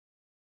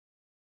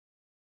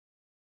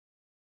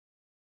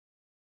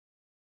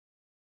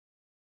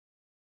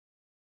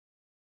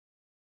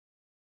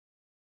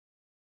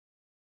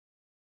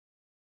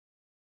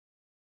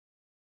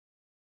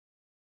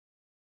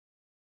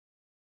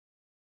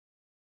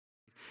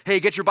Hey,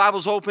 get your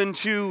Bibles open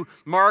to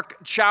Mark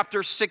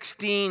chapter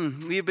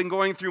 16. We've been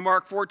going through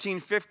Mark 14,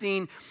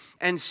 15,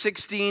 and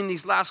 16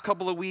 these last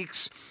couple of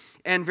weeks,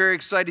 and very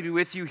excited to be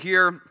with you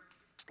here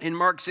in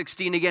Mark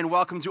 16. Again,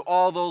 welcome to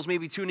all those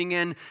maybe tuning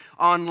in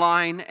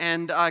online,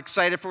 and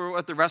excited for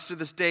what the rest of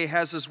this day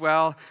has as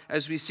well,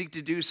 as we seek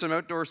to do some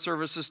outdoor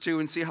services too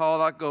and see how all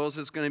that goes.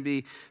 It's going to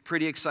be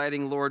pretty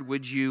exciting. Lord,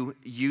 would you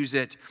use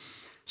it?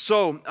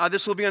 So,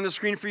 this will be on the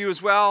screen for you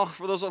as well,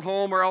 for those at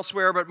home or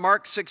elsewhere, but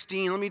Mark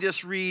 16, let me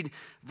just read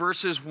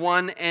verses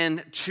 1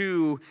 and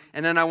 2,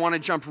 and then I want to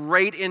jump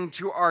right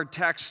into our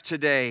text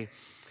today.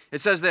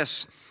 It says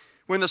this: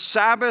 When the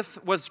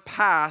Sabbath was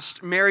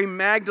past, Mary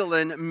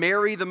Magdalene,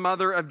 Mary the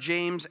mother of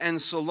James,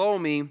 and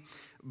Salome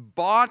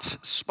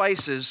bought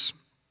spices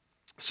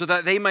so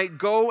that they might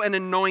go and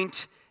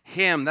anoint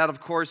him, that of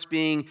course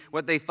being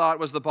what they thought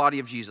was the body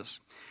of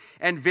Jesus.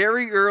 And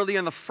very early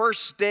on the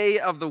first day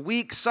of the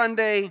week,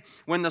 Sunday,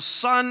 when the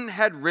sun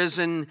had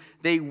risen,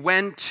 they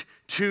went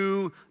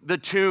to the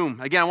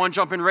tomb. Again, I want to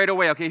jump in right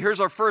away. Okay,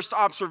 here's our first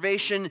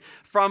observation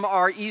from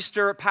our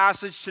Easter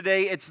passage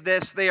today. It's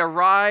this: they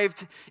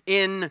arrived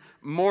in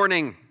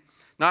mourning.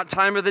 Not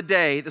time of the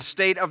day, the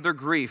state of their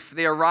grief.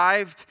 They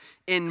arrived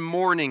in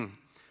mourning.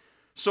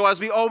 So as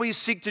we always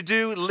seek to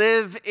do,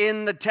 live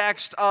in the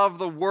text of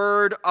the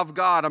Word of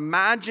God.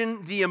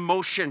 Imagine the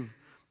emotion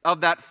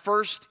of that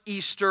first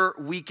Easter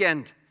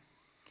weekend.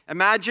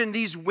 Imagine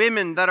these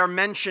women that are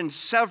mentioned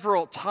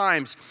several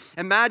times.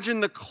 Imagine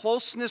the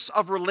closeness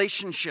of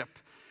relationship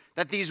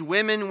that these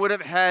women would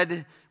have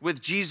had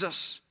with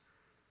Jesus.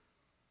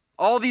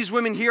 All these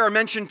women here are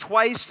mentioned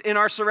twice in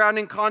our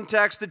surrounding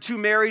context. The two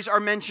Marys are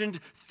mentioned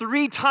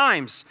 3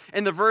 times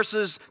in the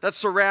verses that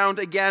surround,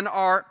 again,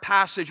 our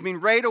passage. I mean,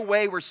 right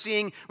away we're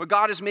seeing what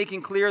God is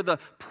making clear: the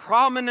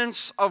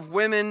prominence of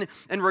women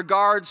in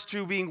regards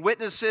to being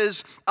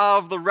witnesses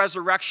of the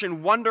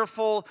resurrection.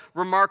 Wonderful,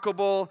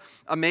 remarkable,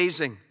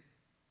 amazing.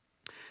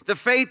 The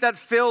faith that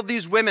filled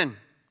these women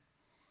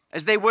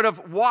as they would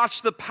have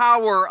watched the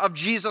power of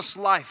Jesus'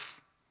 life.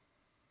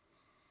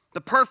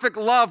 The perfect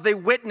love they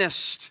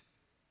witnessed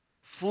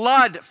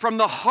flood from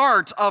the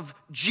heart of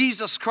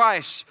Jesus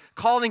Christ,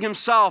 calling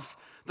himself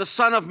the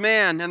Son of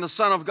Man and the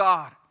Son of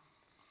God.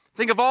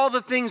 Think of all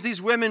the things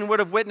these women would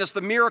have witnessed: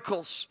 the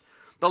miracles,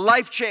 the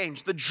life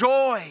change, the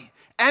joy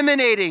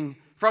emanating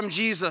from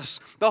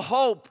Jesus, the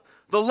hope,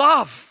 the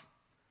love.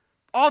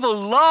 All the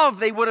love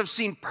they would have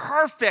seen,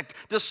 perfect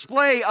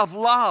display of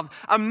love.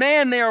 A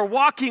man they are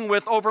walking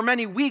with over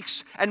many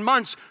weeks and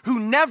months who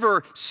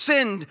never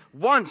sinned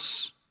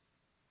once.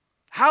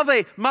 How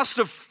they must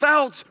have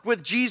felt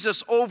with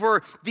Jesus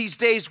over these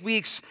days,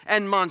 weeks,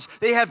 and months.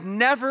 They have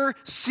never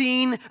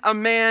seen a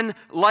man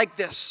like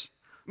this.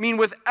 I mean,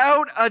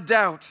 without a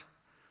doubt,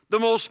 the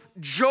most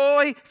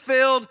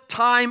joy-filled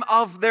time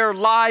of their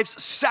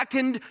lives,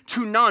 second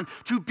to none.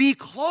 To be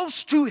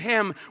close to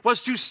him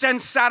was to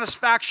sense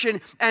satisfaction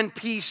and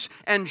peace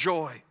and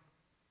joy.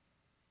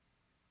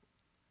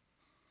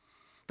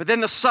 But then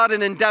the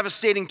sudden and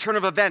devastating turn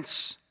of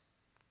events,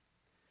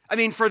 I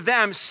mean, for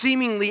them,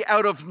 seemingly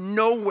out of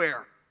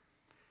nowhere.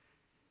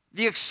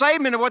 The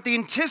excitement of what they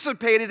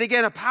anticipated,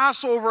 again, a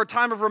Passover, a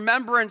time of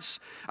remembrance,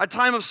 a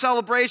time of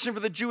celebration for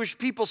the Jewish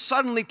people,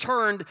 suddenly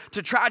turned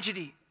to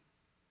tragedy.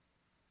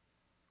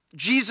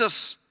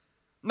 Jesus,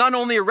 not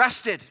only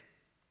arrested,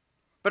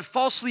 but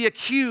falsely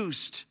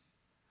accused.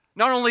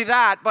 Not only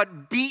that,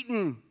 but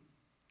beaten,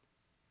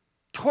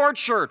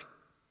 tortured,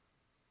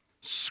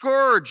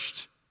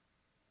 scourged.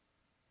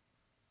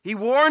 He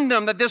warned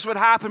them that this would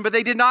happen, but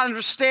they did not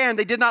understand.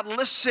 They did not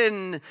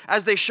listen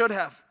as they should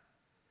have.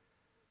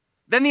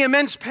 Then the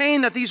immense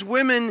pain that these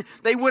women,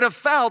 they would have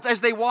felt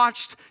as they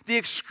watched the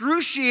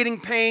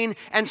excruciating pain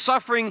and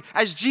suffering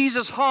as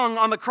Jesus hung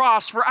on the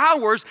cross for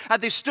hours, as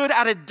they stood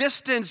at a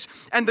distance,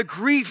 and the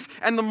grief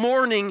and the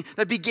mourning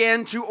that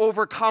began to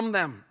overcome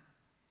them.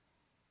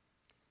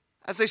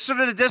 As they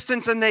stood at a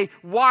distance and they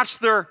watched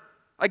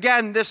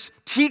this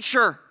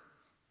teacher,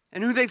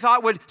 and who they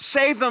thought would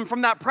save them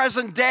from that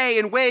present day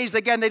in ways,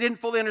 again, they didn't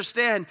fully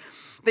understand.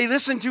 They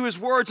listened to his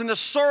words and the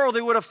sorrow they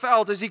would have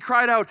felt as he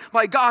cried out,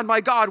 my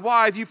God,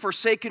 why have you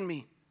forsaken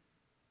me?"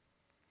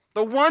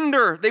 The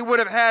wonder they would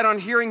have had on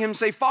hearing him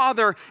say,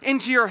 "Father,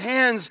 into your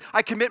hands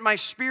I commit my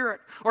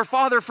spirit." Or,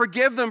 "Father,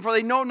 forgive them, for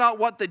they know not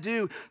what to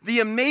do." The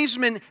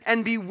amazement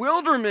and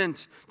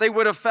bewilderment they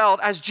would have felt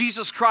as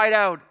Jesus cried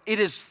out, "It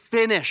is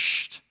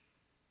finished."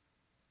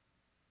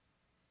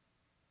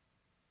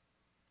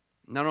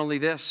 Not only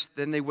this,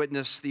 then they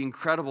witnessed the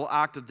incredible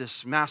act of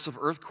this massive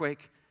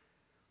earthquake,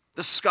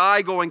 the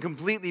sky going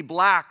completely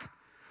black,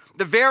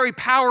 the very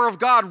power of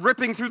God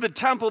ripping through the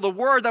temple, the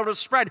word that would have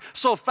spread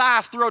so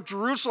fast throughout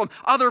Jerusalem,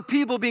 other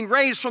people being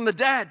raised from the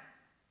dead.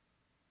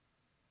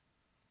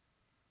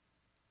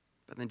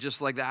 But then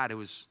just like that, it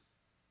was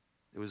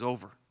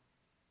over.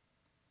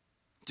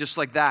 Just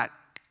like that,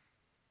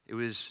 it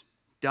was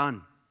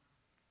done.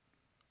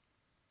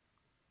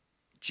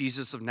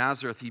 Jesus of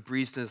Nazareth, he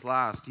breathed his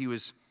last. He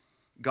was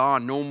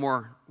gone. No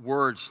more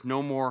words,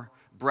 no more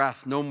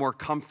breath, no more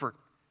comfort,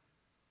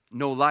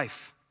 no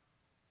life.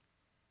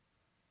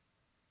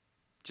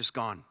 just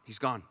gone. He's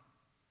gone.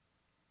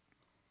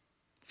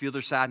 Feel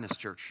their sadness,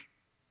 church.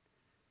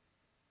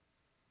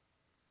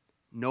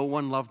 No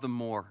one loved them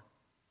more.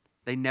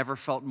 They never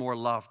felt more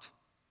loved.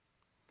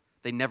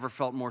 They never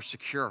felt more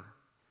secure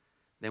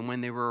than when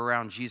they were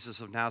around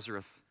Jesus of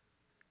Nazareth.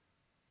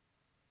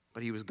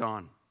 But he was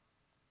gone.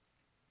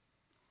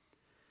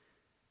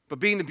 But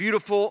being the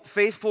beautiful,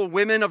 faithful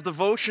women of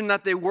devotion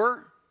that they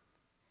were,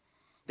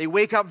 they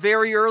wake up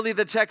very early,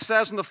 the text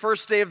says, on the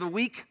first day of the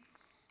week.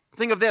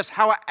 Think of this,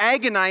 how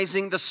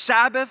agonizing the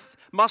Sabbath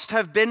must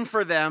have been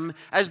for them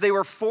as they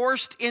were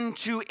forced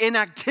into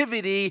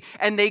inactivity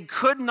and they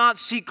could not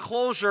seek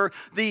closure,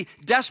 the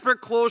desperate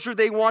closure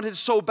they wanted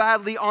so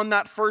badly on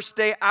that first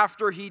day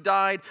after he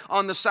died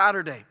on the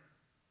Saturday.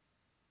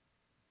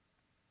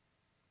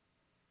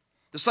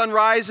 The sun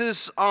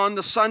rises on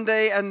the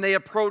Sunday and they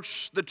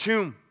approach the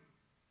tomb.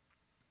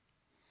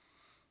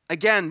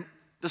 Again,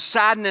 the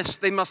sadness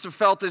they must have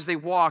felt as they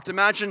walked.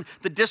 Imagine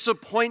the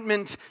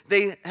disappointment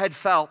they had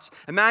felt.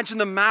 Imagine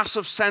the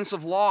massive sense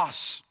of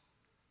loss.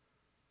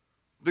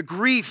 The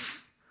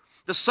grief,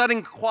 the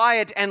sudden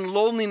quiet and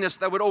loneliness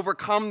that would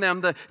overcome them,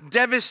 the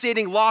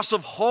devastating loss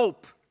of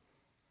hope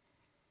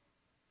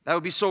that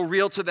would be so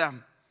real to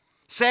them.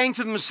 Saying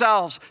to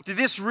themselves, did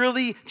this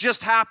really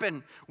just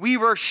happen? We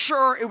were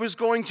sure it was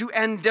going to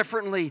end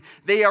differently.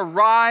 They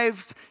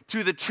arrived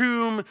to the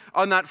tomb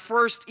on that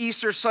first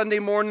Easter Sunday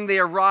morning. They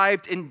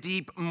arrived in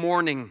deep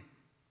mourning.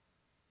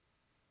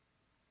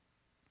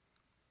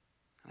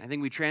 I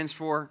think we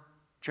transfer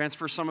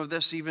some of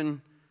this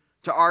even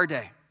to our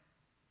day.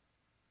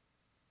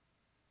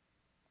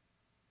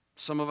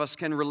 Some of us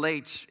can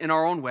relate in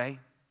our own way,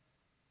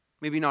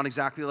 maybe not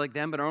exactly like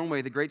them, but our own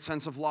way, the great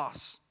sense of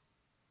loss,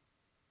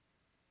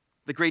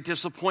 the great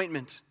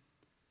disappointment.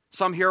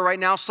 Some here right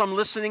now, some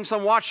listening,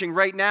 some watching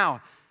right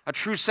now, a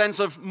true sense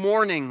of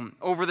mourning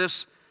over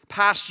this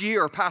past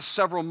year, past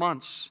several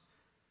months.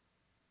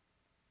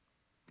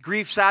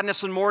 Grief,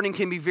 sadness, and mourning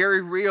can be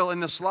very real in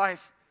this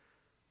life.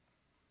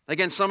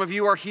 Again, some of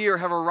you are here,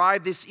 have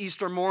arrived this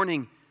Easter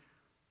morning,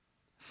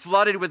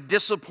 flooded with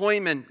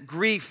disappointment,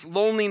 grief,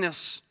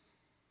 loneliness,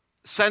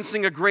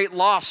 sensing a great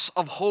loss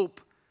of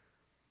hope.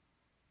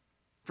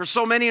 For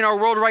so many in our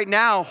world right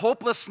now,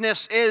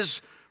 hopelessness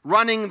is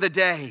running the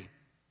day.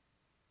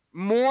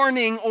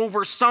 Mourning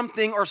over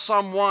something or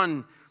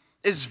someone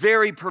is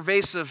very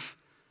pervasive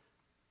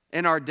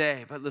in our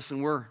day. But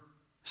listen, we're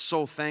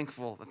so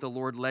thankful that the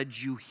Lord led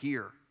you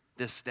here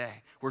this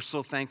day. We're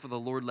so thankful the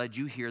Lord led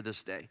you here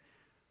this day.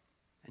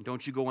 And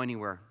don't you go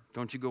anywhere.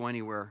 Don't you go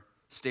anywhere.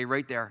 Stay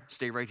right there.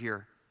 Stay right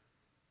here.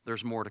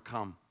 There's more to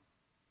come.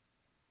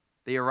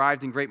 They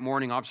arrived in great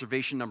mourning.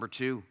 Observation number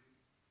 2.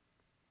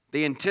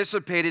 They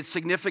anticipated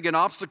significant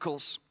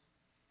obstacles.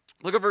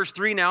 Look at verse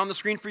 3 now on the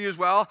screen for you as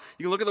well.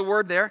 You can look at the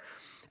word there.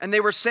 And they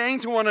were saying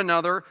to one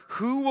another,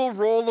 who will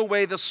roll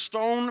away the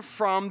stone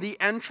from the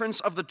entrance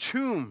of the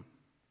tomb?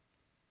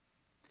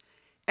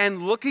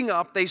 And looking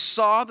up, they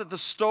saw that the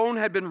stone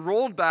had been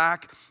rolled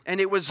back, and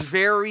it was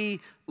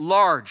very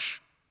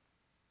large.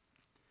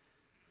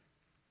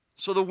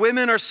 So the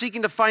women are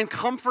seeking to find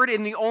comfort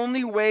in the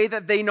only way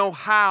that they know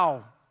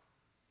how.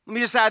 Let me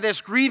just add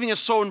this. Grieving is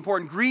so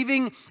important.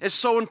 Grieving is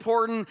so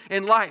important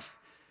in life.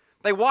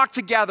 They walked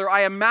together.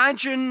 I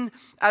imagine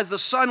as the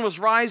sun was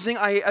rising,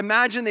 I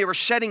imagine they were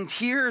shedding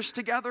tears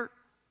together.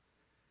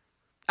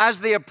 As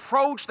they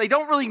approach, they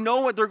don't really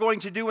know what they're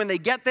going to do when they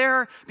get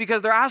there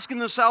because they're asking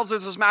themselves,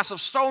 there's this massive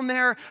stone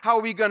there. How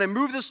are we going to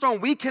move the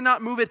stone? We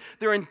cannot move it.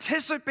 They're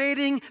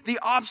anticipating the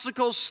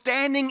obstacles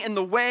standing in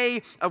the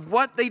way of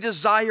what they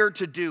desire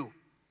to do.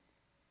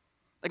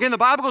 Again, the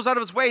Bible goes out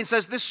of its way and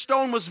says this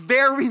stone was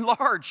very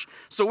large.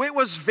 So it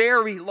was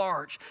very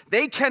large.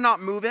 They cannot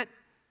move it.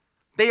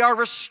 They are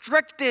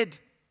restricted.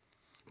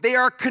 They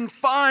are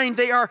confined.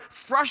 They are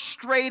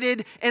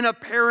frustrated in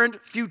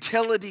apparent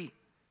futility.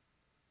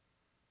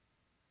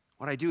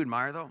 What I do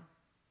admire, though,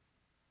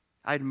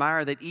 I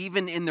admire that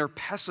even in their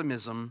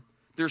pessimism,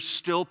 there's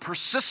still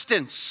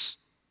persistence.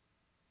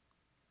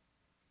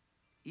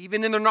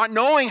 Even in their not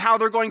knowing how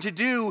they're going to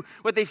do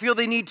what they feel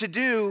they need to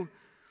do,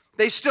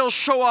 they still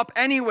show up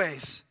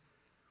anyways.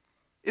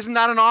 Isn't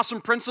that an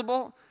awesome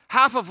principle?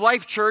 Half of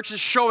Life Church is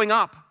showing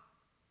up.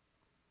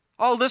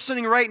 All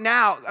listening right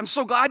now, I'm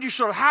so glad you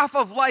showed up. Half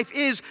of life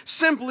is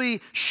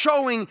simply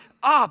showing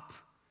up.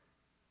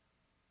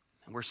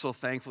 And we're so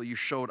thankful you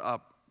showed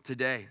up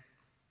today.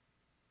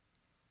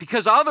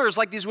 Because others,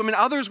 like these women,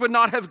 others would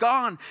not have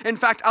gone. In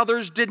fact,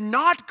 others did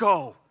not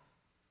go.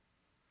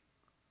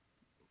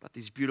 But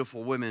these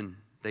beautiful women,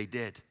 they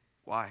did.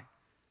 Why?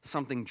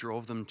 Something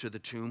drove them to the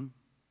tomb.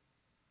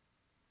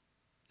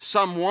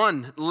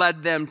 Someone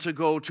led them to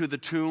go to the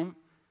tomb.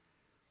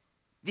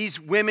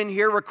 These women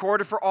here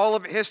recorded for all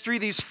of history,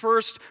 these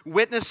first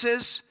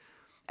witnesses,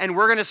 and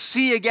we're going to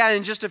see again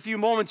in just a few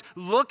moments,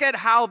 look at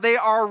how they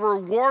are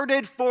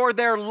rewarded for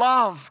their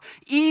love.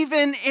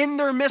 Even in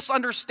their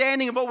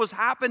misunderstanding of what was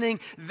happening,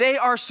 they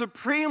are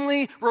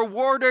supremely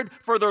rewarded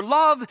for their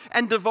love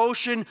and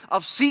devotion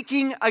of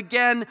seeking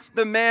again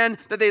the man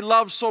that they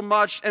loved so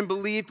much and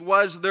believed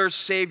was their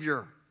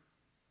Savior.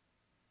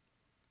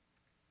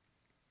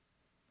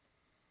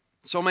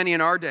 So many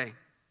in our day,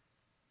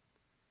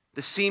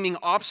 the seeming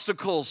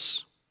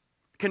obstacles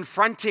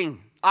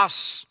confronting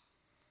us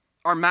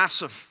are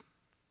massive.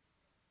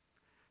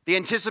 The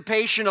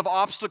anticipation of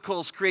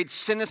obstacles creates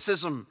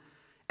cynicism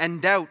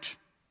and doubt.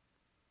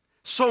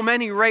 So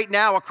many right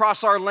now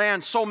across our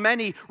land, so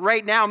many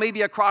right now,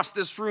 maybe across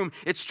this room,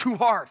 it's too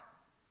hard.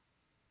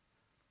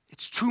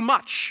 It's too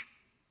much.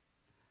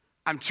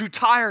 I'm too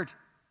tired.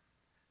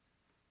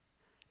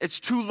 It's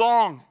too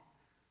long.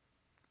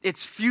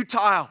 It's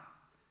futile.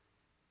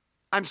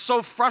 I'm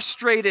so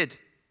frustrated.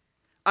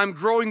 I'm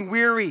growing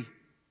weary.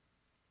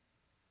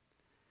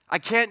 I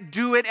can't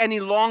do it any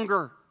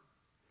longer.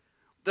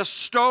 The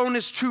stone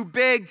is too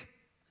big.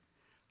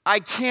 I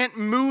can't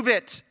move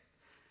it.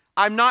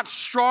 I'm not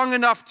strong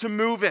enough to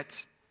move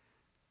it.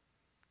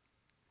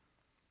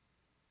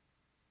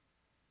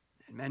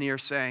 And many are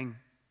saying,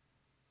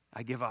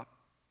 I give up.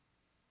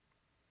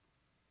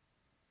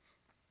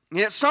 And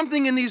yet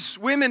something in these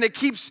women, it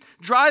keeps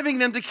driving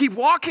them to keep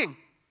walking.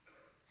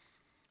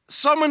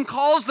 Someone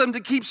calls them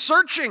to keep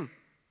searching.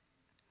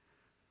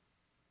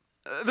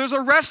 There's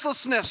a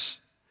restlessness.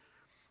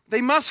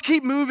 They must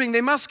keep moving.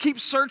 They must keep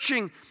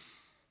searching.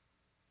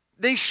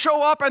 They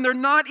show up and they're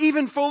not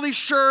even fully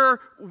sure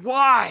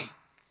why.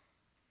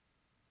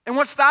 And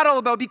what's that all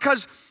about?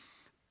 Because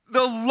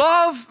the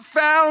love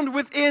found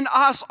within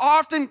us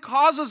often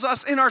causes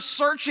us in our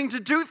searching to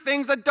do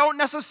things that don't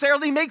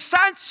necessarily make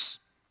sense.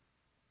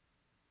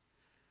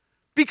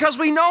 Because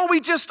we know we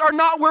just are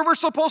not where we're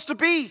supposed to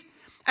be.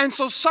 And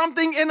so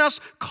something in us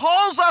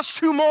calls us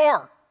to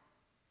more.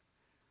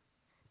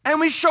 And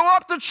we show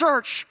up to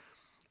church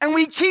and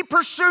we keep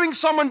pursuing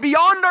someone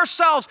beyond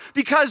ourselves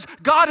because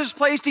God has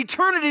placed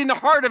eternity in the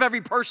heart of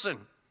every person.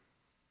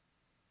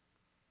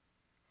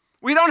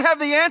 We don't have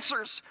the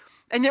answers,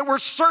 and yet we're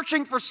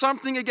searching for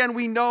something, again,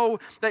 we know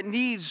that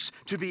needs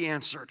to be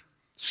answered.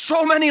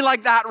 So many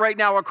like that right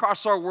now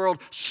across our world.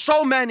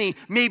 So many,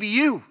 maybe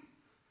you.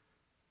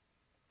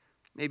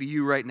 Maybe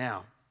you right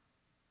now.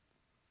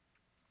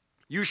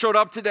 You showed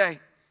up today,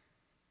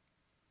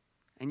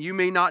 and you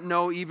may not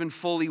know even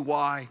fully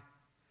why.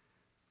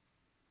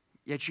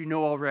 Yet you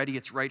know already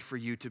it's right for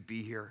you to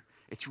be here.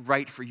 It's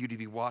right for you to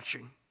be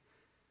watching.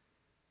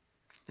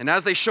 And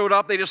as they showed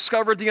up, they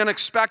discovered the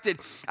unexpected.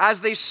 As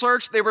they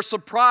searched, they were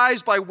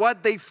surprised by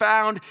what they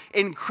found.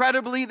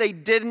 Incredibly, they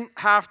didn't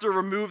have to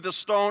remove the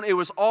stone. It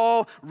was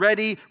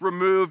already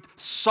removed.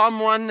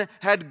 Someone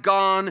had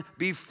gone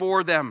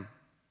before them.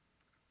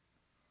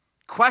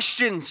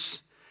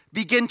 Questions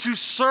begin to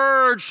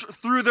surge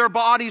through their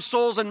bodies,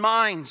 souls, and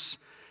minds.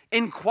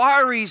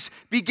 Inquiries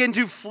begin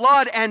to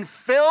flood and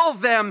fill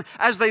them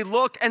as they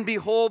look and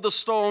behold the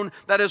stone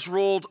that is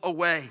rolled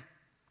away.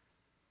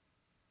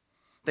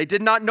 They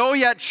did not know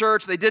yet,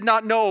 church, they did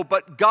not know,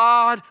 but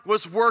God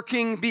was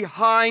working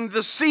behind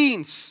the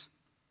scenes.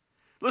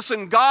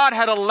 Listen, God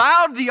had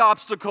allowed the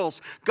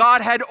obstacles.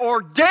 God had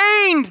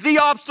ordained the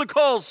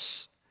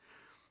obstacles.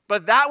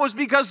 But that was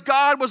because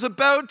God was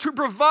about to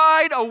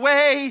provide a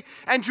way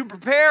and to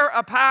prepare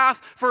a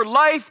path for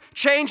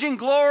life-changing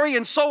glory.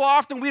 And so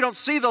often we don't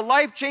see the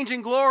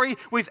life-changing glory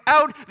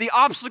without the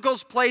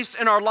obstacles placed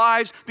in our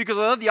lives, because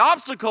without the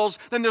obstacles,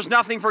 then there's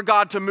nothing for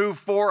God to move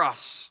for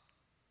us.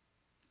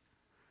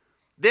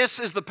 This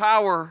is the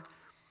power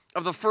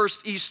of the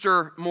first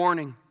Easter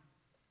morning.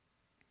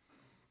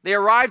 They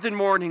arrived in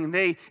mourning.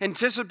 They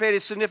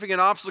anticipated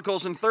significant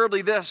obstacles. And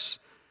thirdly, this,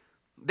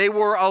 they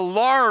were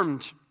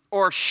alarmed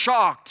or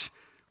shocked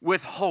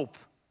with hope.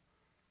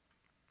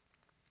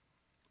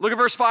 Look at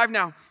verse 5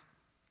 now.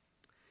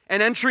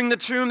 And entering the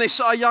tomb, they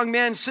saw a young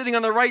man sitting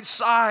on the right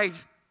side,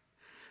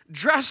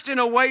 dressed in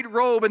a white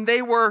robe, and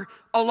they were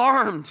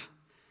alarmed.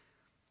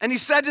 And he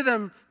said to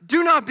them,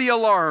 "Do not be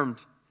alarmed.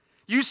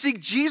 You seek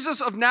Jesus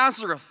of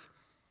Nazareth,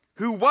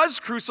 who was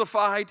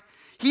crucified.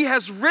 He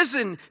has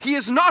risen. He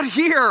is not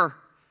here."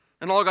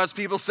 And all God's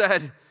people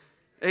said,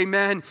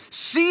 amen.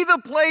 "See the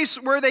place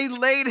where they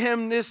laid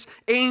him," this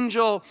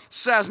angel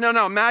says.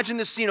 Now, imagine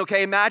the scene,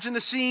 okay? Imagine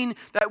the scene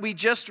that we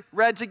just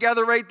read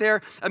together right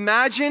there.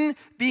 Imagine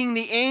being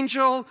the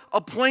angel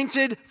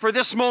appointed for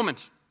this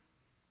moment.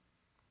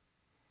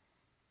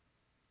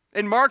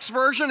 In Mark's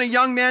version, a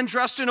young man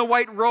dressed in a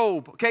white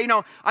robe. Okay,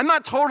 now, I'm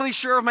not totally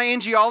sure of my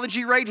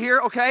angelology right here,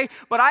 okay?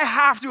 But I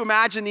have to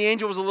imagine the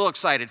angel was a little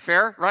excited.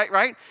 Fair?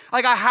 Right?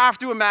 Like, I have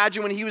to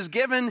imagine when he was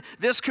given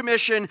this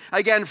commission,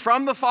 again,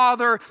 from the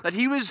Father, that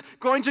he was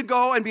going to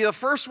go and be the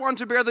first one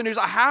to bear the news.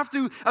 I have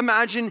to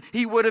imagine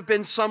he would have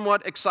been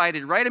somewhat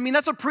excited, right? I mean,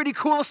 that's a pretty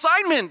cool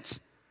assignment.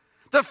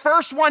 The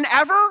first one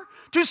ever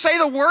to say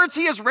the words,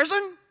 "He has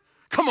risen"?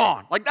 Come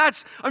on, like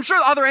I'm sure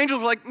the other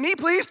angels were like, me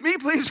please,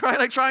 right?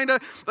 Like trying to,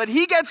 but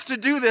he gets to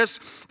do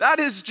this.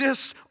 That is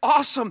just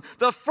awesome.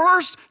 The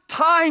first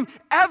time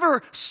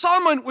ever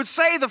someone would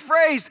say the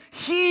phrase,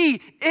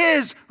 "He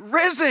is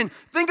risen."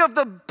 Think of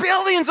the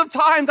billions of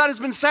times that has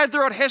been said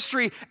throughout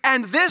history.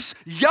 And this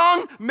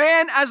young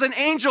man as an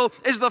angel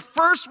is the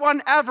first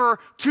one ever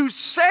to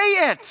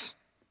say it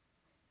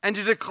and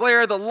to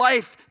declare the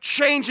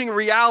life-changing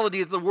reality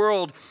that the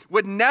world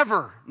would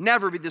never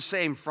be the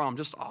same from.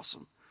 Just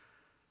awesome.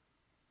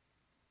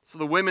 So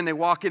the women, they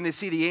walk in, they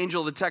see the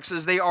angel. The text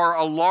says they are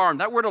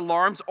alarmed. That word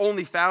alarmed is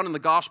only found in the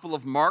Gospel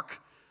of Mark.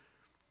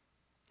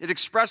 It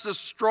expresses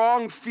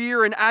strong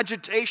fear and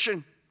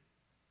agitation.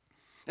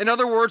 In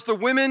other words, the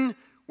women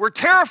were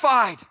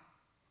terrified.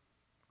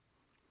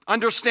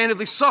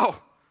 Understandably so.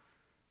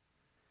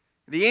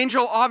 The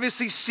angel,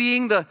 obviously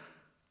seeing the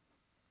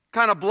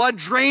kind of blood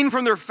drain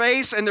from their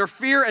face and their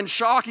fear and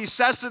shock, he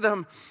says to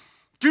them,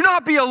 "Do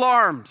not be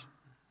alarmed."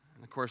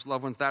 And of course,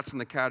 loved ones, that's in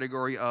the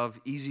category of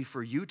easy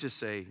for you to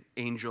say,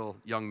 angel,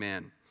 young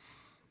man.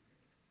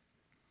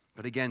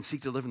 But again,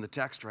 seek to live in the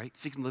text, right?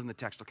 Seek to live in the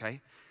text,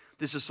 okay?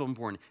 This is so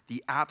important.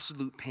 The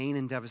absolute pain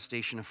and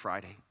devastation of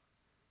Friday.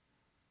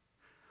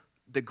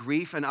 The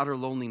grief and utter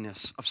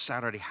loneliness of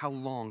Saturday. How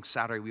long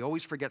Saturday? We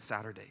always forget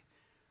Saturday.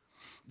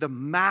 The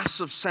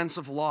massive sense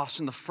of loss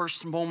in the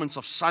first moments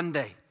of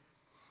Sunday.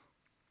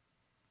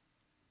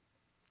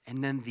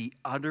 And then the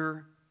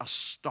utter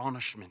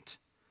astonishment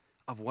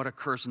of what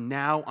occurs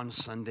now on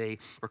Sunday,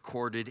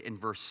 recorded in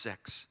verse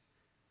 6.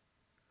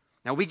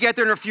 Now, we get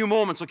there in a few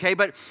moments, okay?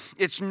 But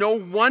it's no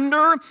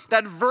wonder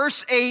that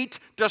verse 8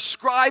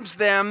 describes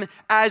them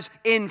as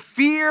in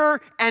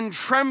fear and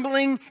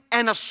trembling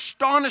and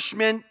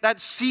astonishment that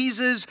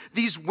seizes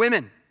these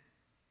women.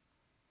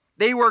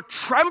 They were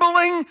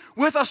trembling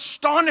with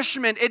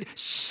astonishment. It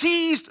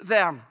seized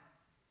them.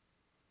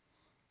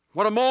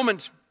 What a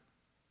moment.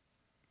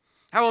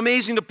 How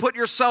amazing to put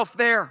yourself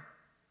there.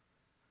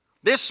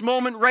 This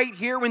moment right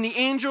here, when the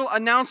angel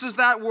announces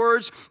that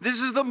words,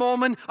 this is the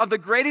moment of the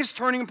greatest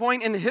turning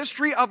point in the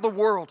history of the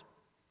world.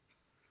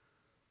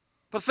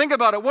 But think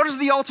about it. What is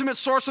the ultimate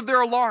source of their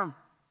alarm?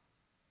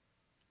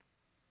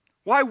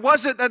 Why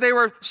was it that they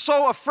were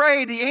so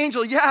afraid? The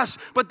angel, yes,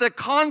 but the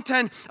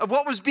content of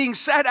what was being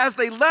said as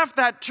they left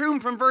that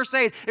tomb from verse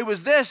 8, it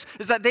was this,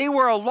 is that they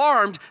were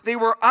alarmed. They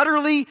were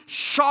utterly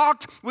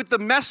shocked with the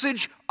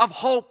message of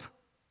hope.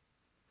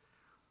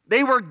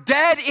 They were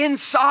dead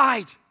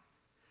inside.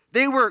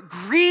 They were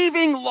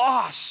grieving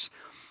loss.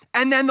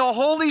 And then the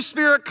Holy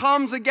Spirit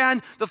comes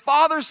again. The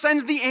Father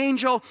sends the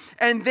angel,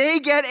 and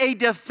they get a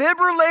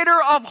defibrillator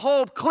of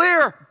hope.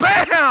 Clear.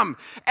 Bam!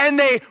 And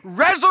they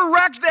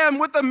resurrect them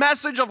with the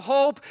message of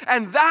hope.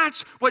 And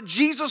that's what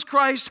Jesus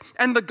Christ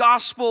and the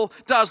gospel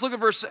does. Look at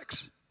verse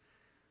 6.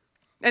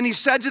 And he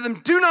said to them,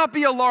 "Do not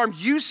be alarmed.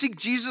 You seek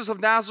Jesus of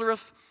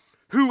Nazareth,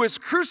 who was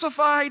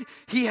crucified.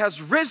 He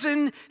has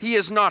risen. He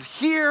is not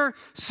here.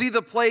 See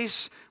the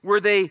place where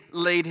they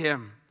laid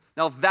him."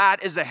 Now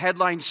that is a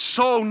headline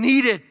so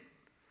needed.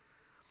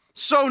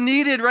 So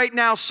needed right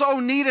now.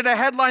 So needed, a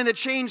headline that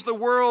changed the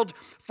world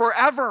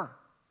forever.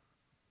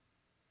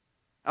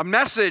 A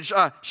message,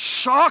 a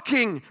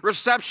shocking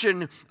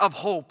reception of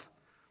hope.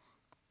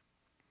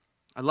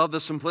 I love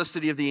the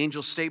simplicity of the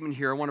angel's statement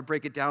here. I want to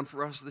break it down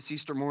for us this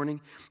Easter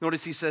morning.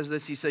 Notice he says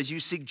this. He says, "You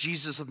seek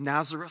Jesus of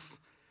Nazareth."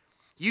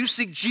 You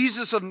seek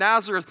Jesus of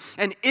Nazareth.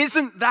 And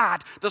isn't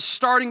that the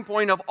starting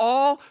point of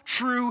all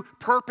true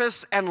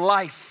purpose and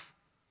life?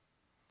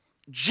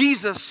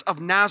 Jesus of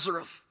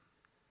Nazareth.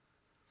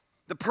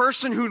 The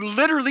person who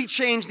literally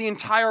changed the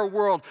entire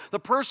world. The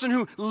person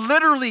who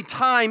literally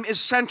time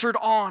is centered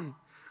on.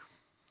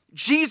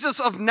 Jesus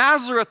of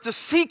Nazareth. To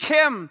seek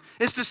him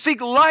is to seek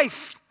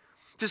life.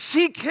 To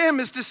seek him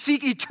is to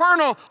seek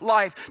eternal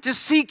life. To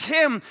seek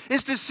him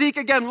is to seek,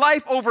 again,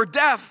 life over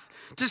death.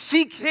 To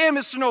seek him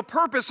is to know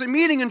purpose and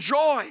meaning and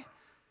joy.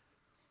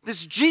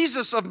 This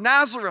Jesus of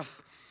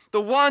Nazareth,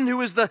 the one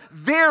who is the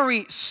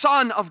very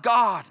Son of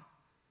God.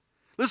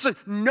 Listen,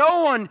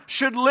 no one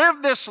should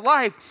live this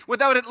life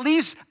without at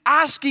least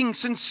asking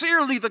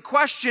sincerely the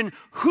question,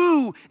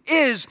 who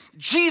is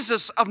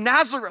Jesus of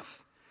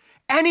Nazareth?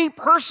 Any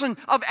person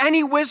of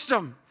any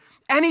wisdom,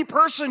 any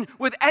person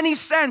with any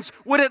sense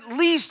would at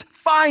least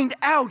find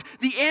out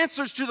the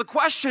answers to the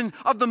question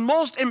of the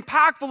most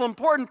impactful,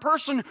 important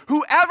person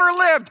who ever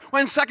lived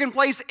when second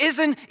place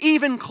isn't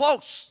even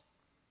close.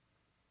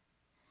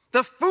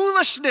 The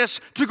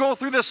foolishness to go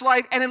through this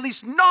life and at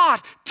least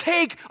not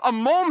take a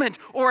moment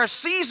or a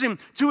season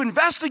to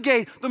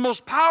investigate the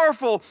most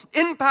powerful,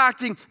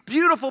 impacting,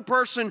 beautiful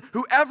person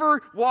who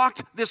ever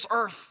walked this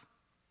earth.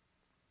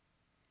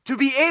 To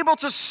be able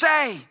to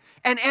say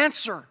and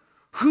answer,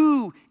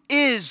 who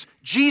is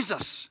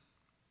Jesus?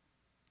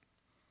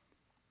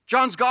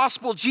 John's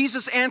gospel,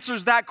 Jesus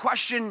answers that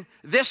question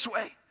this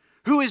way.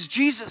 Who is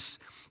Jesus?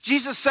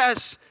 Jesus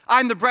says,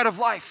 "I'm the bread of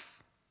life."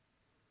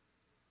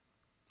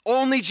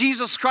 Only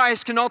Jesus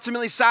Christ can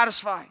ultimately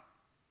satisfy.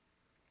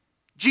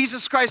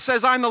 Jesus Christ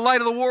says, "I'm the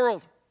light of the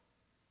world."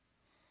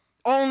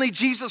 Only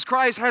Jesus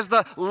Christ has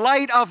the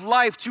light of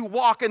life to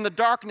walk in the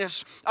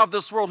darkness of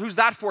this world. Who's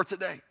that for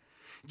today?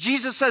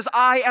 Jesus says,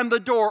 "I am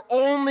the door."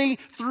 Only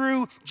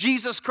through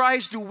Jesus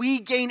Christ do we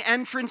gain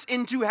entrance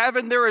into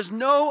heaven. There is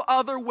no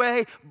other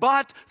way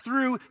but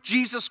through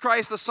Jesus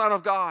Christ, the Son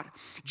of God.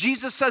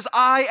 Jesus says,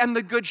 "I am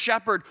the good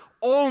shepherd."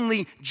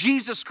 Only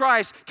Jesus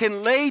Christ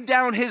can lay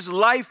down his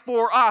life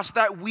for us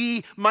that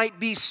we might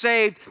be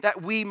saved,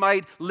 that we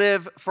might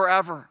live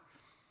forever.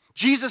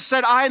 Jesus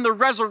said, "I am the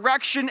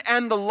resurrection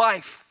and the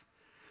life."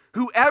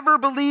 Whoever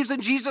believes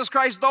in Jesus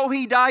Christ, though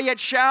he die, yet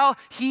shall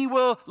he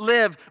will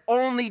live.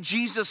 Only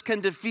Jesus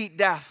can defeat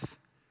death.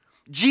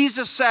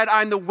 Jesus said,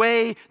 I'm the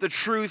way, the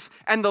truth,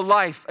 and the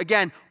life.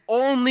 Again,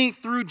 only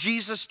through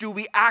Jesus do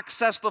we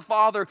access the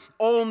Father.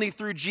 Only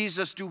through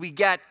Jesus do we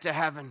get to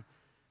heaven.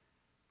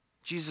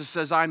 Jesus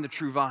says, I'm the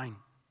true vine.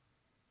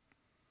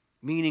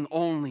 Meaning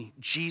only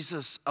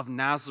Jesus of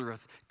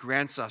Nazareth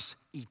grants us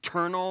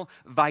eternal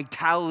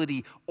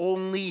vitality.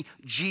 Only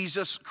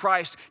Jesus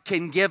Christ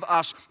can give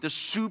us the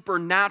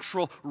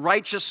supernatural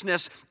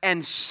righteousness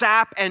and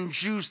sap and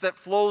juice that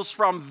flows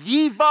from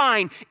the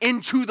vine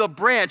into the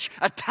branch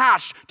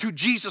attached to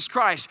Jesus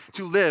Christ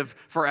to live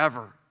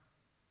forever.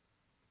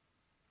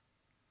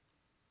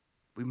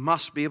 We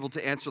must be able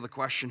to answer the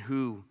question,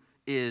 who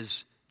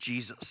is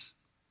Jesus?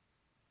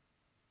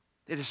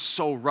 It is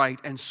so right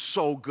and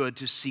so good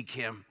to seek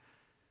him.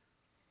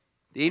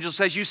 The angel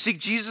says, you seek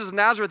Jesus of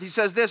Nazareth. He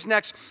says this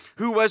next,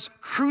 who was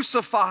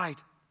crucified.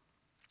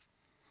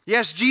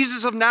 Yes,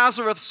 Jesus of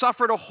Nazareth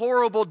suffered a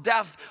horrible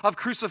death of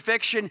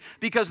crucifixion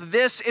because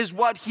this is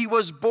what he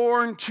was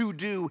born to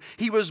do.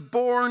 He was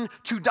born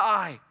to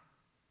die.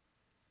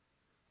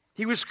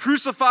 He was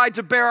crucified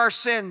to bear our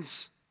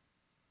sins,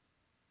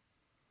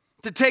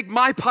 to take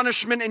my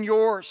punishment and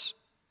yours.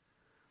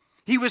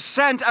 He was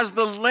sent as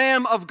the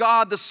Lamb of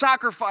God, the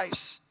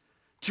sacrifice,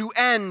 to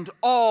end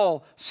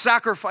all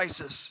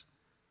sacrifices.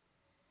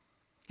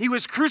 He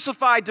was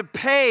crucified to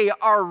pay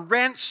our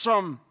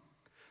ransom,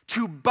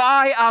 to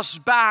buy us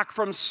back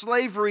from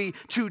slavery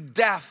to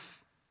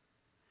death.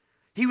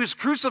 He was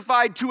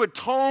crucified to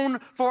atone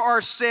for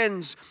our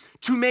sins,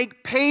 to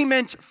make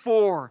payment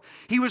for.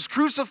 He was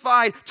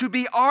crucified to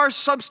be our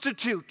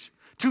substitute,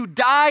 to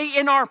die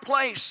in our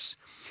place.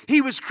 He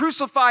was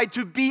crucified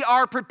to be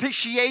our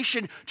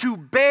propitiation, to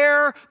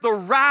bear the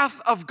wrath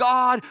of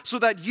God so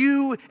that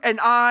you and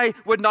I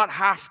would not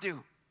have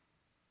to.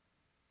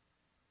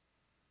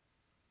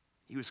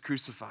 He was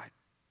crucified.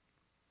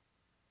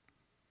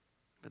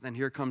 But then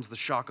here comes the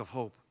shock of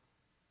hope.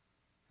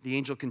 The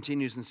angel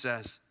continues and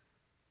says,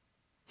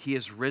 he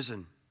is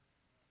risen.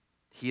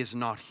 He is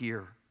not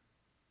here.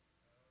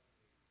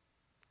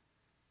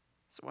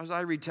 So as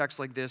I read texts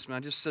like this,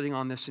 man, just sitting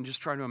on this and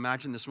just trying to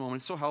imagine this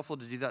moment, it's so helpful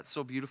to do that, it's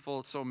so beautiful,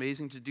 it's so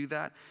amazing to do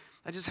that.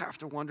 I just have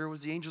to wonder,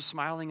 was the angel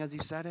smiling as he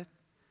said it?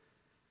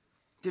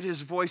 Did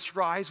his voice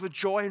rise with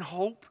joy and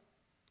hope?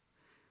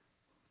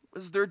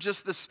 Was there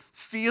just this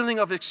feeling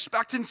of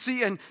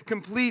expectancy and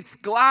complete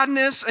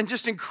gladness and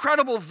just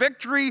incredible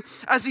victory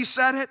as he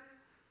said it?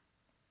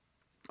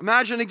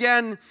 Imagine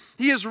again,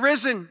 he is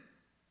risen.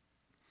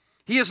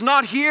 He is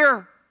not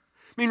here.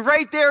 I mean,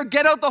 right there,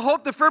 get out the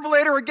hope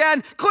defibrillator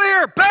again.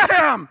 Clear,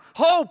 bam,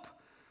 hope.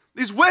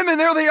 These women,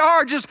 there they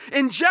are, just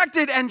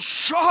injected and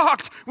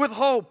shocked with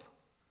hope.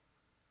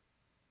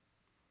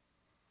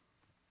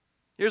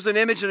 Here's an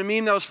image and a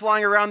meme that was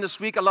flying around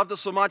this week. I loved it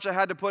so much, I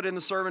had to put it in the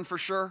sermon for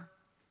sure.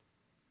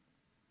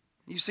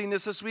 You seen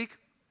this week?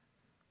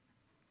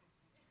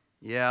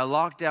 Yeah,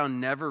 lockdown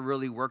never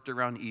really worked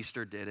around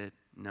Easter, did it?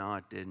 No,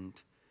 it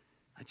didn't.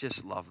 I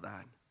just love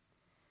that.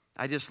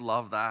 I just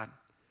love that.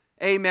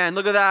 Amen.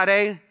 Look at that,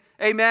 eh?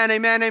 Amen,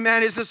 amen,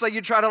 amen. It's just like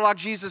you try to lock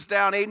Jesus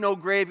down. Ain't no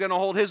grave going to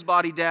hold his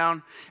body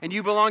down. And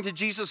you belong to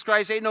Jesus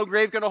Christ. Ain't no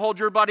grave going to hold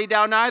your body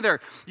down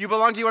either. You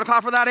belong to, you want to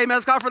clap for that? Amen.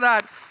 Let's clap for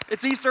that.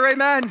 It's Easter.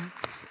 Amen.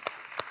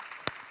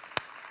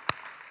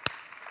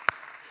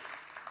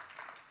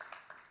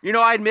 You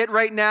know, I admit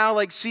right now,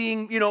 like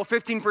seeing,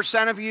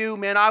 15% of you,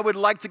 man, I would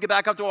like to get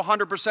back up to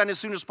 100% as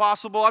soon as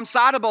possible. I'm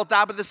sad about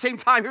that, but at the same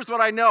time, here's what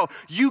I know.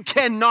 You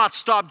cannot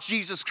stop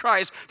Jesus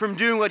Christ from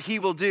doing what he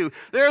will do.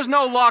 There's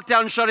no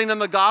lockdown shutting down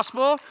the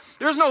gospel.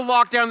 There's no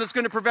lockdown that's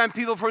going to prevent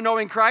people from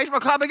knowing Christ.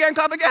 But clap again,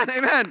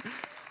 amen.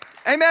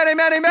 Amen,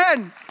 amen,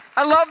 amen.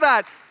 I love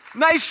that.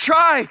 Nice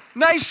try,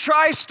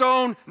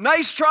 Stone.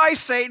 Nice try,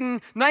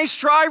 Satan. Nice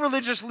try,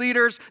 religious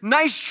leaders.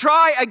 Nice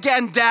try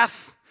again,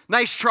 death.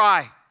 Nice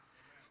try.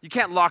 You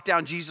can't lock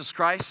down Jesus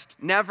Christ.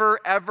 Never,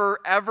 ever,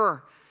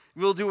 ever.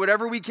 We'll do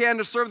whatever we can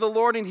to serve the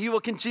Lord, and he will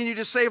continue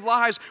to save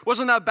lives.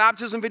 Wasn't that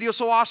baptism video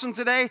so awesome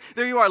today?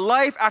 There you are,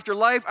 life after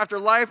life after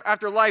life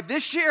after life.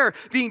 This year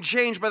being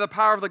changed by the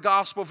power of the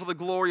gospel for the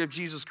glory of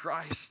Jesus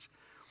Christ.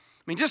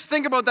 I mean, just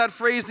think about that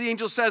phrase the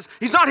angel says,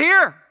 he's not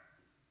here.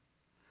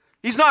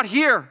 He's not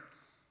here.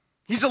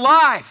 He's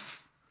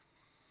alive.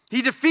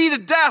 He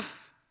defeated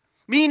death,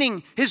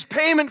 meaning his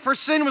payment for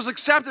sin was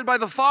accepted by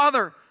the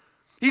Father.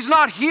 He's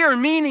not here,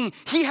 meaning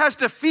he has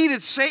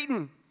defeated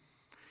Satan.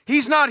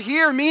 He's not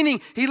here,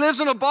 meaning he lives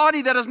in a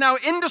body that is now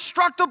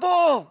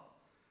indestructible.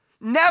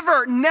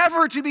 Never,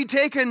 never to be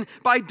taken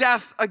by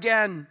death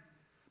again.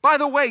 By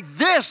the way,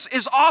 this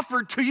is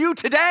offered to you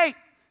today.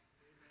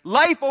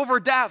 Life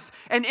over death,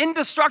 an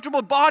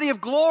indestructible body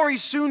of glory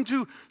soon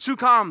to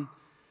come.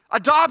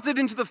 Adopted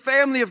into the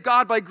family of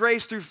God by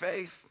grace through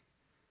faith.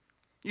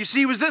 You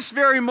see, it was this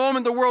very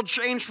moment the world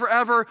changed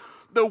forever.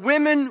 The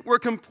women were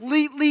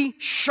completely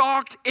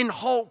shocked in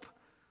hope.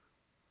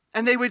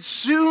 And they would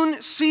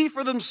soon see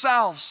for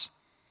themselves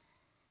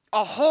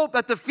a hope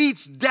that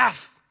defeats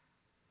death.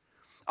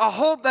 a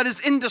hope that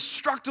is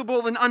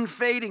indestructible and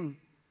unfading,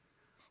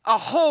 a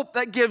hope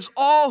that gives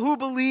all who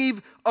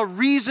believe a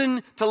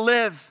reason to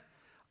live.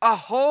 A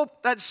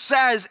hope that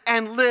says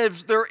and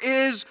lives, there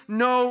is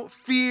no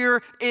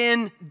fear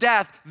in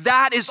death.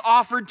 That is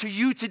offered to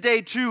you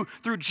today too,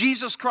 through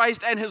Jesus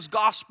Christ and his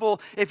gospel,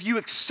 if you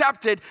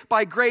accept it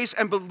by grace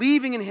and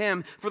believing in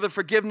him for the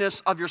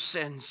forgiveness of your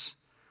sins.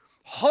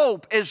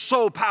 Hope is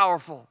so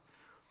powerful.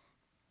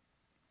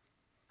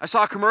 I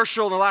saw a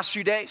commercial in the last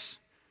few days,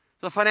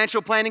 the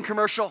financial planning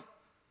commercial.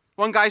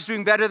 One guy's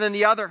doing better than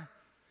the other.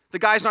 The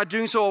guy's not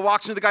doing so,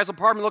 walks into the guy's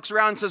apartment, looks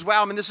around and says,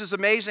 wow, man, this is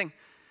amazing.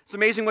 It's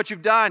amazing what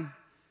you've done,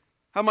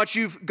 how much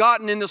you've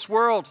gotten in this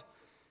world.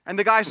 And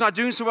the guy's not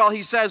doing so well.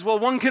 He says, well,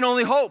 one can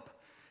only hope.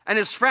 And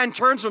his friend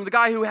turns to him, the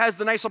guy who has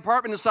the nice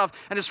apartment and stuff,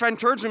 and his friend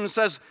turns to him and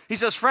says,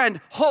 friend,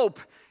 hope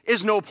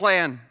is no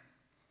plan.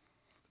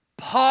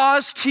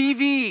 Pause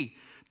TV,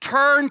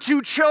 turn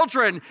to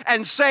children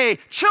and say,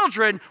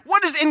 children,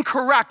 what is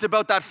incorrect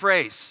about that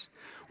phrase?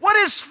 What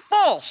is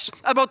false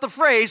about the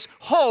phrase,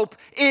 hope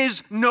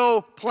is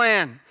no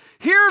plan?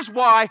 Here's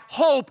why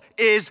hope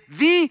is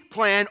the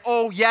plan.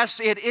 Oh,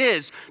 yes, it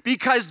is.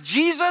 Because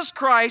Jesus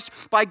Christ,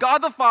 by God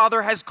the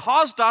Father, has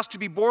caused us to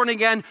be born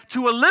again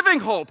to a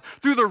living hope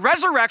through the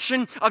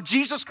resurrection of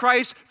Jesus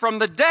Christ from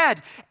the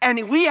dead.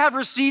 And we have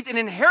received an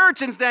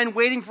inheritance then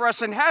waiting for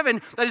us in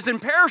heaven that is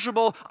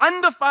imperishable,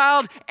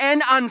 undefiled,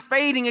 and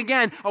unfading.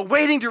 Again,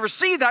 awaiting to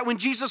receive that when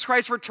Jesus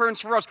Christ returns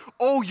for us.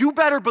 Oh, you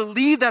better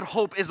believe that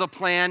hope is a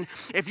plan.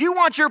 If you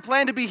want your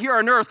plan to be here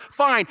on earth,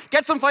 fine.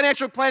 Get some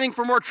financial planning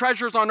for more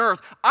treasures on earth.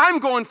 I'm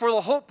going for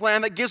the hope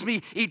plan that gives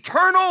me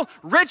eternal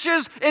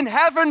riches in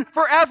heaven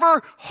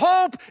forever.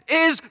 Hope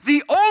is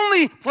the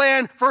only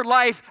plan for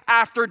life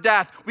after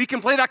death. We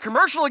can play that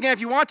commercial again if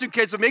you want to,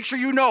 kids, but make sure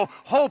you know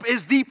hope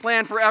is the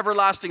plan for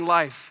everlasting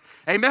life.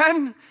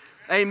 Amen?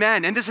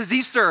 Amen. And this is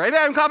Easter.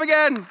 Amen. Clap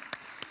again.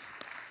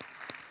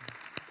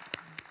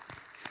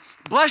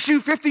 Bless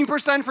you,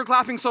 15% for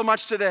clapping so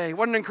much today.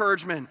 What an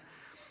encouragement.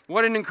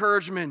 What an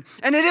encouragement.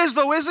 And it is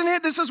though, isn't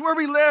it? This is where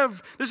we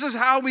live. This is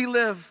how we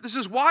live. This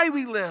is why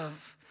we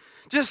live.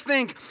 Just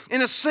think,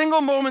 in a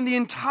single moment, the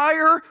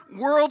entire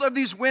world of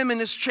these women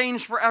is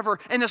changed forever.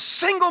 In a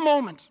single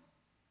moment.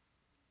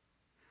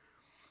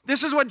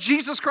 This is what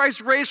Jesus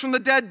Christ raised from the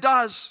dead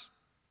does.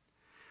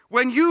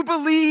 When you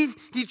believe,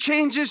 he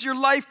changes your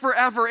life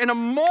forever in a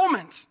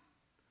moment.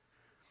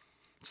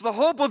 It's the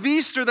hope of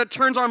Easter that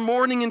turns our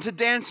mourning into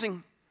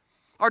dancing,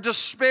 our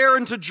despair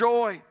into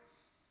joy.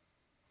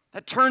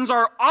 That turns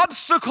our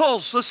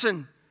obstacles,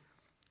 listen,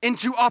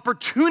 into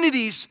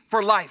opportunities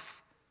for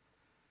life.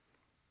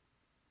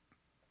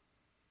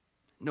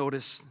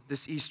 Notice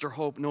this Easter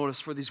hope, notice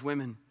for these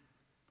women,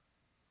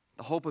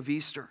 the hope of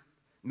Easter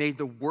made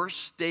the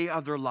worst day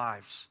of their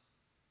lives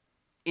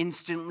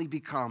instantly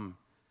become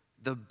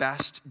the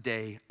best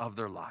day of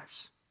their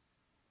lives.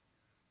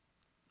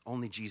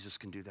 Only Jesus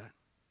can do that.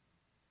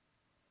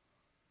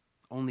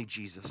 Only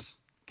Jesus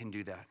can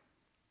do that.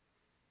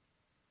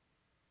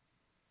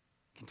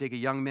 Can take a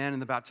young man in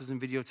the baptism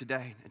video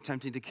today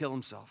attempting to kill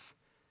himself.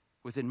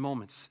 Within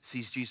moments,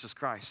 sees Jesus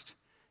Christ.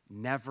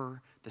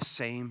 Never the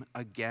same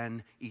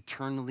again,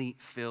 eternally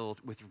filled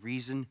with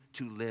reason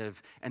to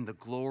live and the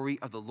glory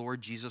of the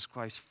Lord Jesus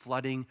Christ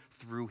flooding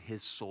through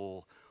his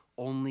soul.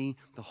 Only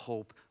the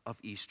hope of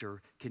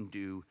Easter can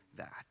do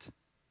that.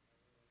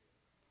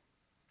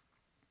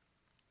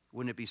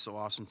 Wouldn't it be so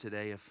awesome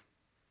today if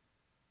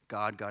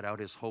God got out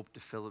his hope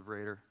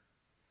defibrillator?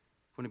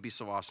 Wouldn't it be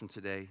so awesome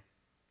today?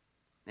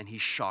 And he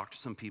shocked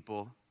some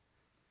people.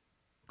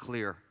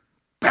 Clear.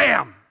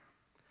 Bam!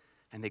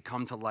 And they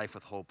come to life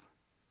with hope.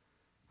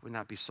 Wouldn't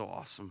that be so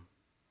awesome?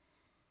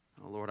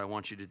 Oh, Lord, I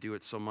want you to do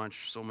it so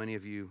much. So many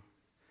of you,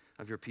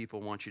 of your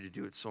people, want you to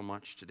do it so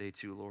much today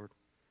too, Lord.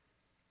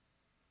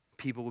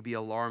 People will be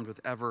alarmed with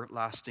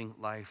everlasting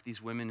life.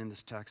 These women in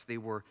this text, they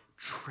were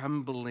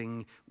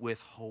trembling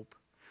with hope.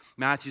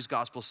 Matthew's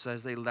gospel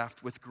says they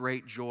left with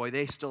great joy.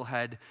 They still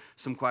had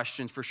some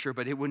questions for sure,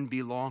 but it wouldn't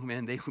be long,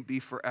 man. They would be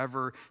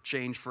forever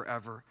changed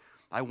forever.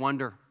 I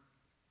wonder,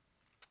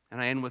 and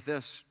I end with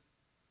this,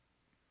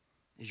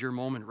 is your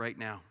moment right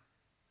now?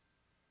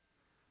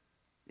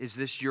 Is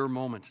this your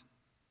moment?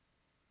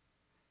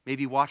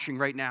 Maybe watching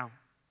right now.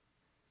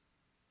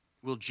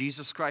 Will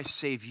Jesus Christ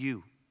save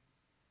you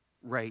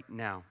right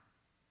now?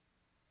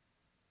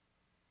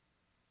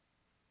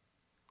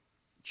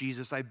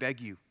 Jesus, I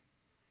beg you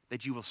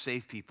that you will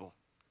save people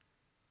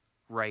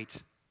right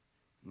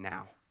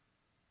now.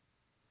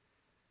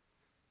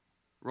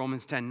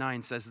 Romans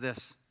 10:9 says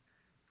this: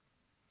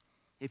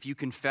 if you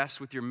confess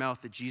with your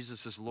mouth that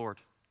Jesus is Lord,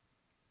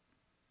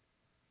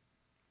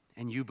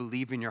 and you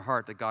believe in your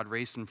heart that God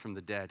raised him from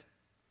the dead,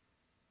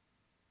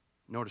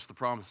 notice the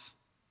promise,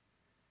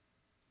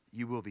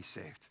 you will be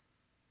saved.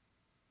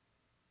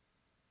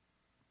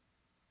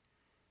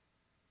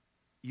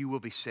 You will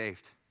be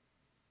saved.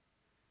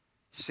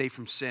 Saved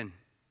from sin.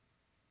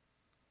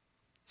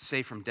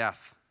 Saved from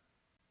death.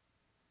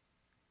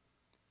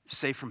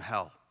 Saved from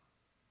hell.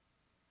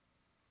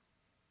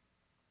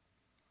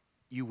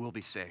 You will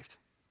be saved.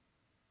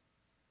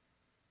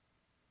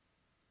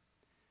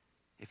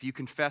 if you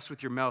confess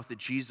with your mouth that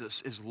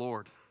Jesus is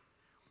Lord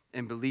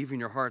and believe in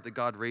your heart that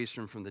God raised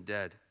him from the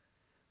dead,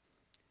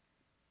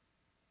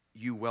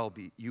 you will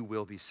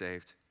be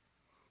saved.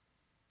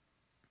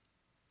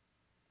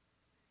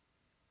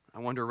 I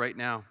wonder right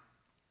now,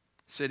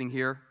 sitting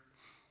here,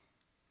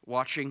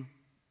 watching,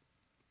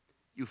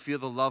 you feel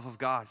the love of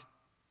God.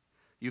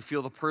 You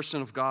feel the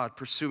person of God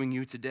pursuing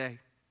you today.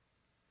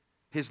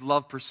 His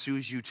love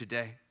pursues you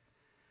today,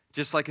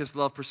 just like his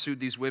love pursued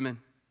these women.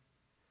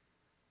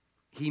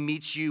 He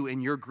meets you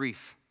in your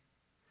grief.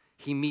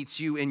 He meets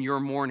you in your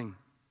mourning.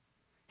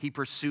 He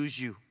pursues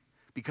you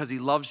because he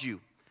loves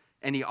you,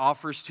 and he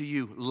offers to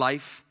you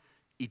life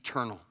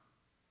eternal.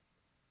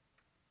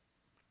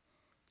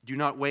 Do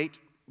not wait.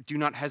 Do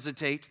not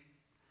hesitate.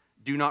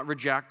 Do not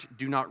reject.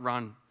 Do not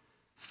run.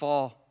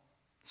 Fall.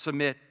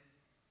 Submit.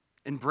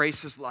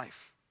 Embrace his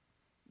life.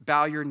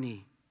 Bow your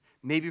knee.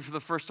 Maybe for the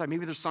first time,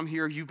 maybe there's some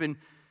here, you've been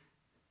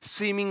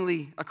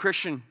seemingly a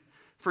Christian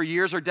for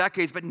years or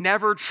decades, but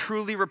never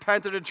truly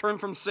repented and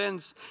turned from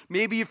sins.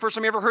 Maybe the first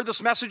time you ever heard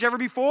this message ever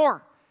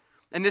before,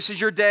 and this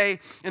is your day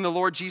in the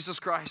Lord Jesus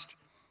Christ.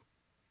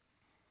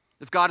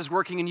 If God is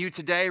working in you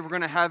today, we're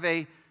going to have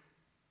a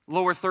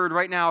lower third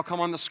right now come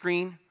on the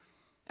screen,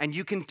 and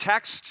you can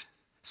text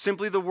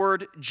simply the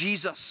word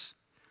Jesus.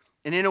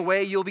 And in a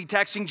way, you'll be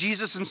texting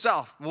Jesus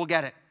himself. We'll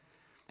get it.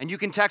 And you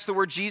can text the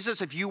word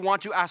Jesus if you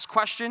want to ask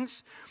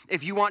questions,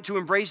 if you want to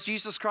embrace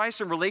Jesus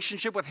Christ in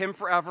relationship with him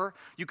forever.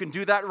 You can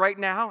do that right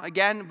now.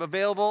 Again,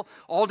 available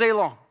all day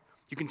long.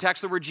 You can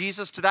text the word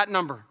Jesus to that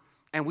number,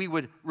 and we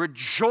would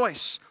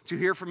rejoice to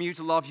hear from you,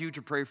 to love you,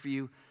 to pray for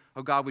you.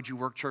 Oh God, would you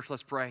work, church?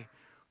 Let's pray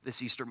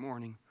this Easter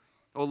morning.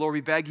 Oh Lord,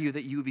 we beg you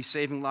that you would be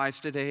saving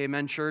lives today.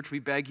 Amen, church. We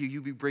beg you,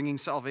 you be bringing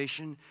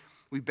salvation.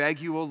 We beg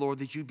you, oh Lord,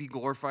 that you be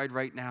glorified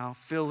right now,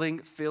 filling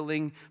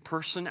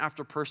person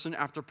after person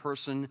after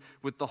person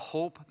with the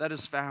hope that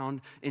is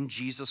found in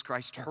Jesus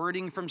Christ,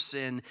 turning from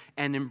sin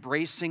and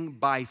embracing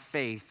by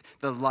faith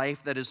the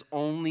life that is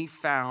only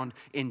found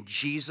in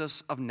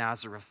Jesus of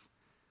Nazareth.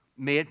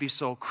 May it be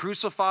so,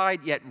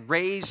 crucified yet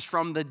raised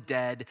from the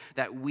dead,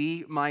 that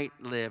we might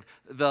live.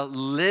 The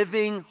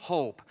living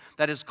hope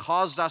that has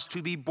caused us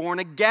to be born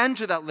again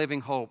to that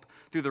living hope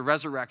through the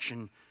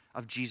resurrection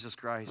of Jesus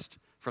Christ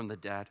from the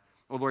dead.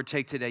 Oh, Lord,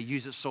 take today,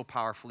 use it so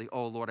powerfully.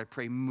 Oh, Lord, I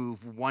pray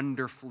move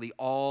wonderfully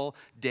all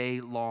day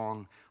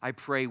long. I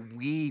pray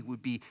we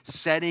would be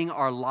setting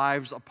our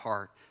lives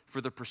apart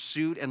for the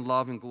pursuit and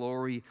love and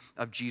glory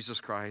of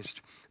Jesus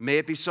Christ. May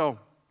it be so.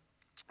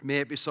 May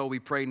it be so, we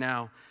pray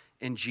now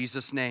in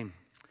Jesus' name.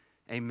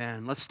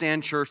 Amen. Let's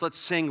stand, church. Let's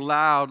sing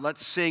loud.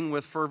 Let's sing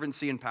with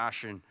fervency and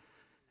passion.